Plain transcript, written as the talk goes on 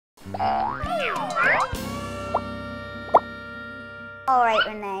All right,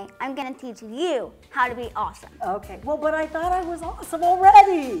 Renee, I'm gonna teach you how to be awesome. Okay, well, but I thought I was awesome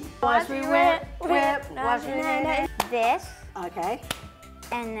already. Watch me whip, whip, watch me nay. This, Okay.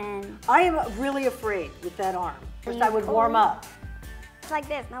 and then I am really afraid with that arm. First I would warm up. it's like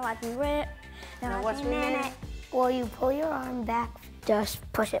this. Now watch me whip. Now watch me nay. Well, you pull your arm back, just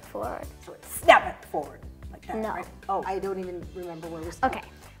push it forward. So snap it forward, like that, No. right? Oh, I don't even remember where we're starting. Okay.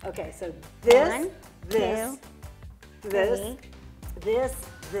 Okay, so this, One, this, two, this, three.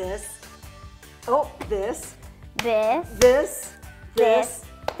 this, oh, this, This, this,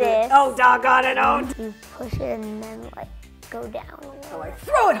 this. Oh, doggone it, oh. You push it and then like go down. So I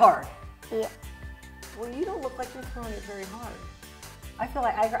throw it hard. Yeah. Well, you don't look like you're throwing it very hard. I feel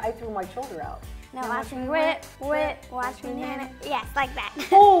like I threw my shoulder out. Now watch me whip, whip, watch me nana. Yes, like that.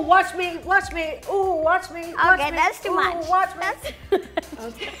 Oh, watch me, watch me. Ooh, watch me. Watch Okay, me. that's too Ooh, much. Watch me.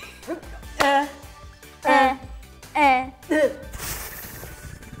 That's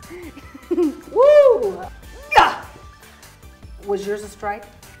Woo! Yeah. Was yours a strike?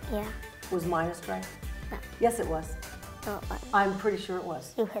 Yeah. Was mine a strike? No. Yes, it was. No, it wasn't. I'm pretty sure it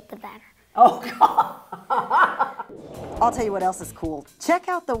was. You hit the batter. Oh, God. I'll tell you what else is cool. Check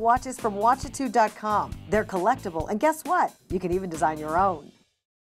out the watches from Watchitoo.com. They're collectible, and guess what? You can even design your own.